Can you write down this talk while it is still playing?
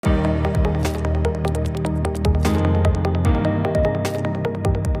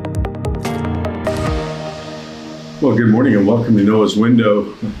Well, good morning and welcome to Noah's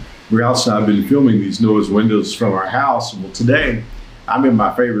Window. Rialsa and I have been filming these Noah's Windows from our house. Well, today I'm in my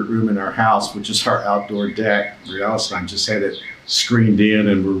favorite room in our house, which is our outdoor deck. Rialsa and I just had it screened in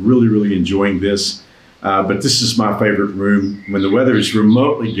and we're really enjoying this. But this is my favorite room. When the weather is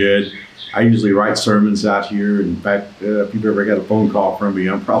remotely good, I usually write sermons out here. In fact, if you've ever got a phone call from me,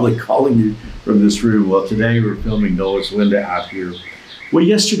 I'm probably calling you from this room. Well, today we're filming Noah's Window out here. Well,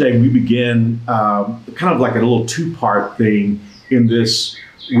 yesterday we began kind of like a little two-part thing in this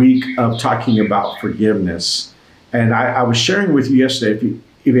week of talking about forgiveness. And I was sharing with you yesterday,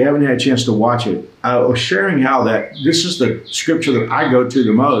 if you haven't had a chance to watch it, I was sharing how that this is the scripture that I go to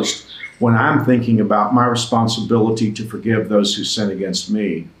the most when I'm thinking about my responsibility to forgive those who sin against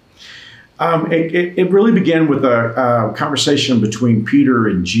me. It really began with a conversation between Peter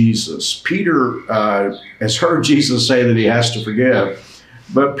and Jesus. Peter has heard Jesus say that he has to forgive.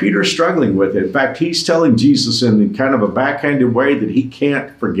 But Peter's struggling with it. In fact, he's telling Jesus in kind of a backhanded way that he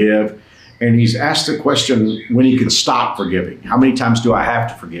can't forgive. And he's asked the question when he can stop forgiving. How many times do I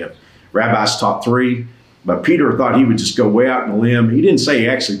have to forgive? Rabbis taught 3, but Peter thought he would just go way out on a limb. He didn't say he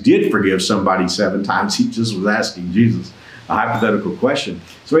actually did forgive somebody 7 times. He just was asking Jesus a hypothetical question.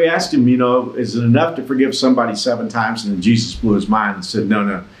 So he asked him, is it enough to forgive somebody 7 times? And then Jesus blew his mind and said,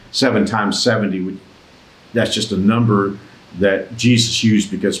 no, 7 times 70. That's just a number that Jesus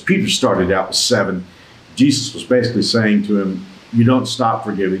used because Peter started out with 7. Jesus was basically saying to him, you don't stop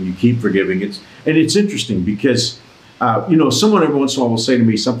forgiving, you keep forgiving. And it's interesting because, someone every once in a while will say to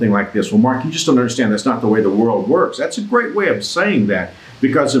me something like this, well, Mark, you just don't understand. That's not the way the world works. That's a great way of saying that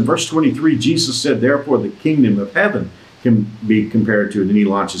because in verse 23, Jesus said, therefore, the kingdom of heaven can be compared to, and then he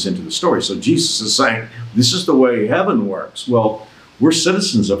launches into the story. So Jesus is saying, this is the way heaven works. Well, we're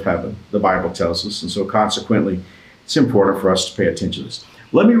citizens of heaven, the Bible tells us. And so consequently, it's important for us to pay attention to this.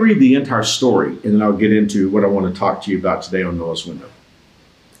 Let me read the entire story, and then I'll get into what I want to talk to you about today on Noah's Window.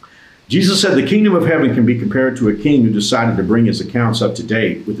 Jesus said, the kingdom of heaven can be compared to a king who decided to bring his accounts up to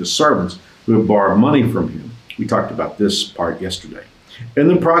date with his servants who have borrowed money from him. We talked about this part yesterday. In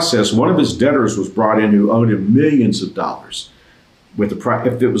the process, one of his debtors was brought in who owed him millions of dollars.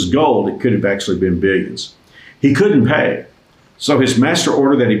 If it was gold, it could have actually been billions. He couldn't pay. So his master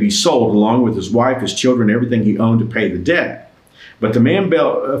ordered that he be sold along with his wife, his children, everything he owned to pay the debt. But the man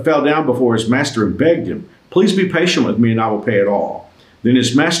fell down before his master and begged him, please be patient with me and I will pay it all. Then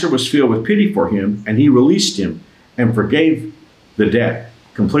his master was filled with pity for him and he released him and forgave the debt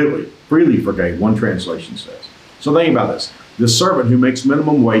completely, freely forgave, one translation says. So think about this. The servant who makes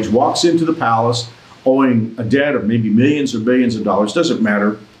minimum wage walks into the palace owing a debt of maybe millions or billions of dollars. Doesn't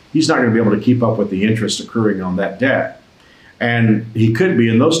matter. He's not going to be able to keep up with the interest accruing on that debt. And he could be,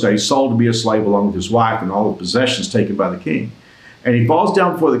 in those days, sold to be a slave along with his wife and all the possessions taken by the king. And he falls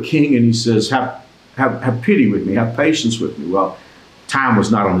down before the king and he says, have pity with me, have patience with me. Well, time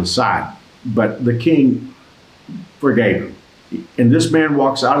was not on his side, but the king forgave him. And this man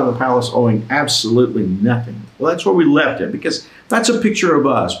walks out of the palace owing absolutely nothing. Well, that's where we left it, because that's a picture of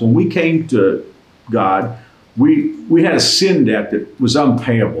us. When we came to God, we had a sin debt that was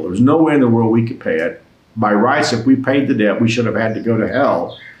unpayable. There was no way in the world we could pay it. By rights, if we paid the debt, we should have had to go to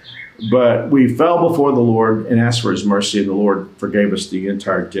hell. But we fell before the Lord and asked for his mercy, and the Lord forgave us the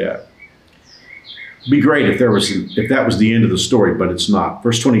entire debt. It'd be great if that was the end of the story, but it's not.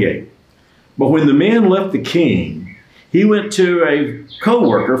 Verse 28. But when the man left the king, he went to a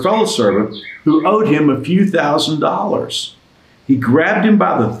co-worker, fellow servant, who owed him a few $1,000s. He grabbed him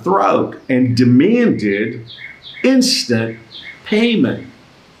by the throat and demanded instant payment.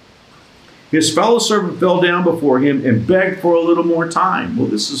 His fellow servant fell down before him and begged for a little more time. Well,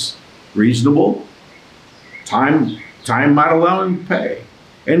 this is reasonable. Time might allow him to pay.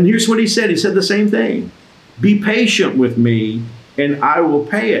 And here's what he said. He said the same thing. Be patient with me and I will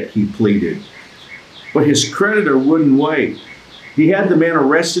pay it, he pleaded. But his creditor wouldn't wait. He had the man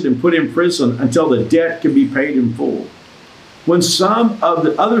arrested and put in prison until the debt could be paid in full. When some of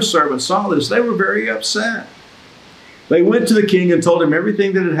the other servants saw this, they were very upset. They went to the king and told him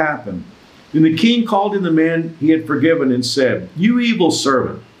everything that had happened. Then the king called in the man he had forgiven and said, you evil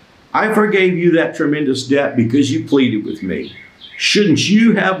servant, I forgave you that tremendous debt because you pleaded with me. Shouldn't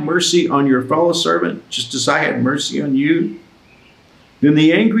you have mercy on your fellow servant, just as I had mercy on you? Then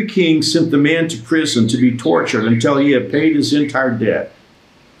the angry king sent the man to prison to be tortured until he had paid his entire debt.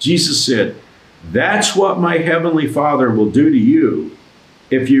 Jesus said, that's what my heavenly Father will do to you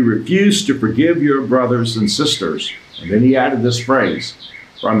if you refuse to forgive your brothers and sisters. And then he added this phrase,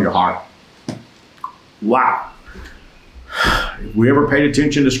 from your heart. Wow. If we ever paid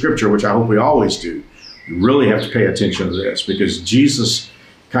attention to Scripture, which I hope we always do, you really have to pay attention to this, because Jesus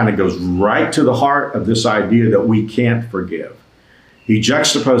kind of goes right to the heart of this idea that we can't forgive. He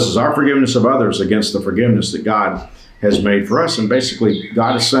juxtaposes our forgiveness of others against the forgiveness that God has made for us. And basically,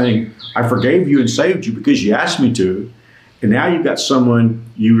 God is saying, I forgave you and saved you because you asked me to, and now you've got someone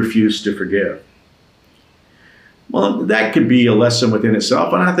you refuse to forgive. Well, that could be a lesson within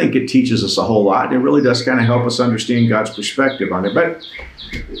itself, and I think it teaches us a whole lot. It really does kind of help us understand God's perspective on it. But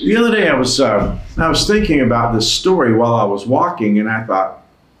the other day I was thinking about this story while I was walking, and I thought,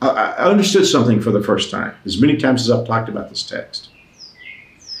 I understood something for the first time, as many times as I've talked about this text.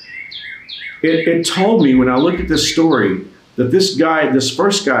 It told me when I looked at this story that this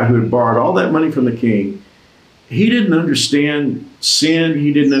first guy who had borrowed all that money from the king, he didn't understand sin.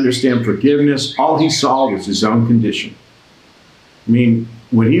 He didn't understand forgiveness. All he saw was his own condition. I mean,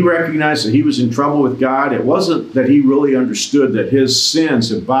 when he recognized that he was in trouble with God, it wasn't that he really understood that his sins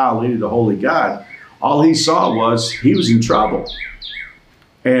had violated the holy God. All he saw was he was in trouble.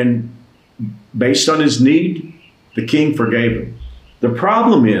 And based on his need, the king forgave him. The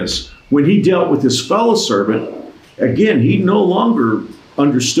problem is, when he dealt with his fellow servant, again, he no longer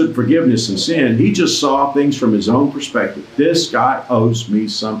understood forgiveness and sin. He just saw things from his own perspective. This guy owes me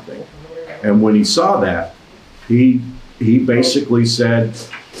something. And when he saw that, he basically said,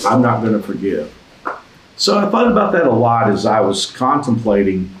 I'm not going to forgive. So I thought about that a lot as I was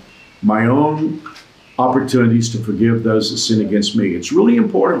contemplating my own opportunities to forgive those that sin against me. It's really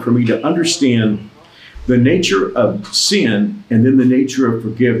important for me to understand the nature of sin and then the nature of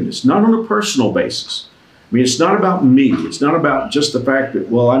forgiveness, not on a personal basis. I mean, it's not about me. It's not about just the fact that,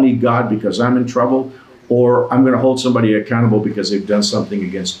 well, I need God because I'm in trouble, or I'm going to hold somebody accountable because they've done something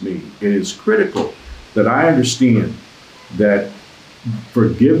against me. It is critical that I understand that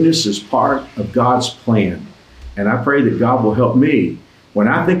forgiveness is part of God's plan. And I pray that God will help me. When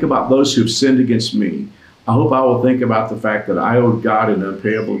I think about those who've sinned against me, I hope I will think about the fact that I owed God an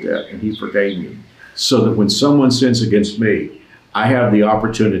unpayable debt and he forgave me. So that when someone sins against me, I have the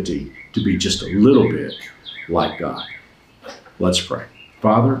opportunity to be just a little bit like God. Let's pray.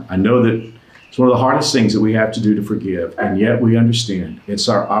 Father, I know that it's one of the hardest things that we have to do to forgive, and yet we understand it's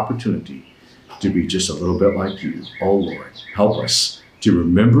our opportunity to be just a little bit like you. Oh Lord, help us to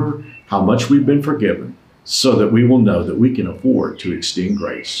remember how much we've been forgiven so that we will know that we can afford to extend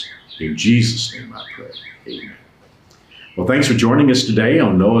grace. In Jesus' name I pray. Amen. Well, thanks for joining us today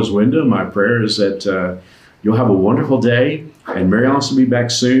on Noah's Window. My prayer is that you'll have a wonderful day, and Mary Alice will be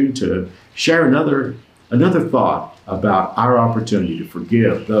back soon to share another thought about our opportunity to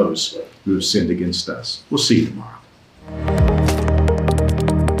forgive those who have sinned against us. We'll see you tomorrow.